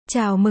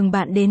Chào mừng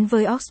bạn đến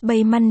với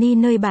oxbet.money,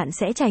 nơi bạn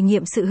sẽ trải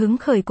nghiệm sự hứng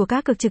khởi của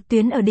cá cược trực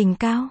tuyến ở đỉnh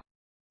cao.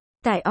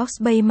 Tại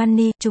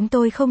oxbet.money, chúng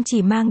tôi không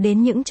chỉ mang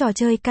đến những trò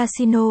chơi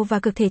casino và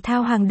cược thể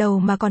thao hàng đầu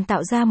mà còn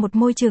tạo ra một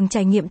môi trường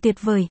trải nghiệm tuyệt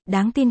vời,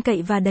 đáng tin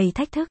cậy và đầy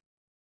thách thức.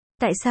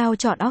 Tại sao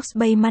chọn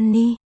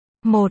oxbet.money?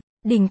 1.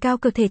 Đỉnh cao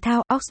cược thể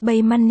thao.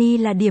 Oxbet.money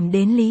là điểm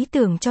đến lý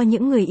tưởng cho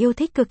những người yêu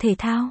thích cược thể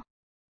thao.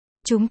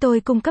 Chúng tôi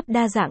cung cấp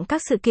đa dạng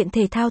các sự kiện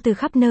thể thao từ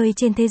khắp nơi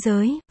trên thế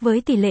giới,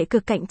 với tỷ lệ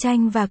cược cạnh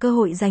tranh và cơ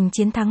hội giành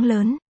chiến thắng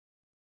lớn.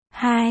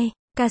 2.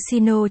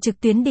 Casino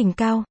trực tuyến đỉnh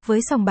cao. Với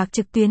sòng bạc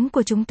trực tuyến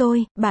của chúng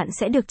tôi, bạn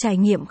sẽ được trải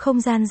nghiệm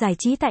không gian giải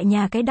trí tại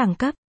nhà cái đẳng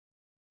cấp.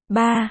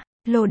 3.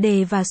 Lô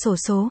đề và xổ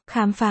số.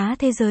 Khám phá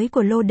thế giới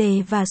của lô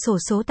đề và xổ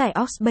số tại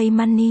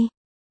oxbet.money.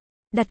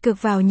 Đặt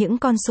cược vào những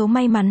con số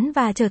may mắn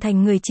và trở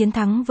thành người chiến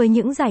thắng với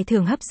những giải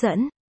thưởng hấp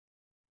dẫn.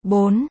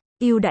 4.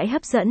 Ưu đãi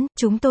hấp dẫn.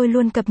 Chúng tôi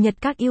luôn cập nhật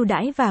các ưu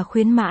đãi và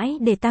khuyến mãi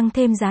để tăng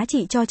thêm giá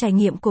trị cho trải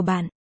nghiệm của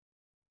bạn.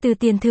 Từ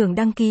tiền thưởng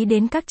đăng ký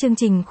đến các chương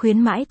trình khuyến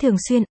mãi thường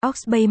xuyên,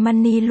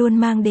 oxbet.money luôn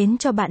mang đến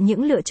cho bạn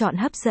những lựa chọn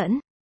hấp dẫn.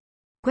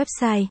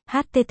 Website: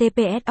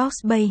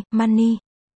 https://oxbet.money